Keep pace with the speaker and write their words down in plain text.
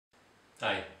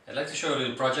Hi, I'd like to show you a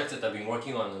little project that I've been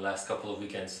working on the last couple of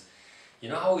weekends. You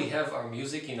know how we have our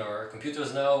music in our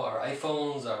computers now, our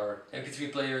iPhones, our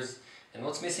MP3 players, and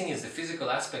what's missing is the physical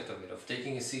aspect of it, of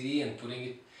taking a CD and putting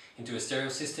it into a stereo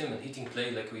system and hitting play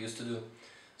like we used to do.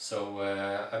 So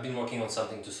I've been working on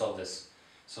something to solve this.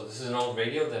 So this is an old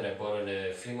radio that I bought at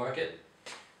a flea market.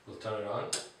 We'll turn it on.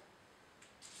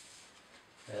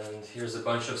 And here's a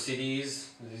bunch of CDs.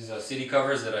 These are CD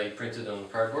covers that I printed on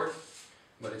cardboard.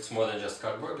 But it's more than just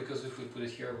cardboard, because if we put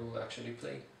it here we'll actually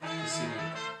play the CD.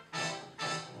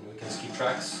 And we can skip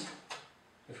tracks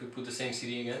if we put the same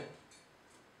CD again.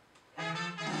 And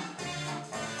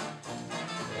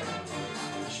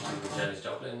we'll switch to Janis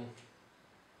Joplin.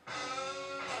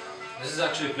 This is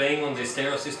actually playing on the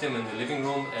stereo system in the living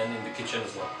room and in the kitchen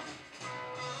as well.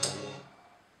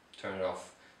 Turn it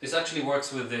off. This actually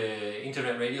works with the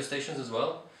internet radio stations as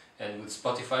well, and with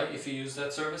Spotify if you use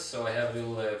that service. So I have a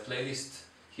little playlist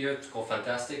here, it's called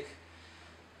Fantastic,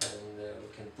 and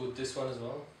we can put this one as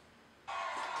well.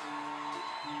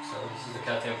 So this is the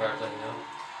Cat Empire playing now.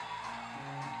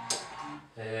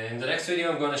 In the next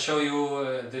video I'm going to show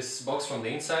you this box from the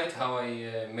inside, how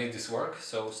I made this work,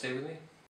 so stay with me.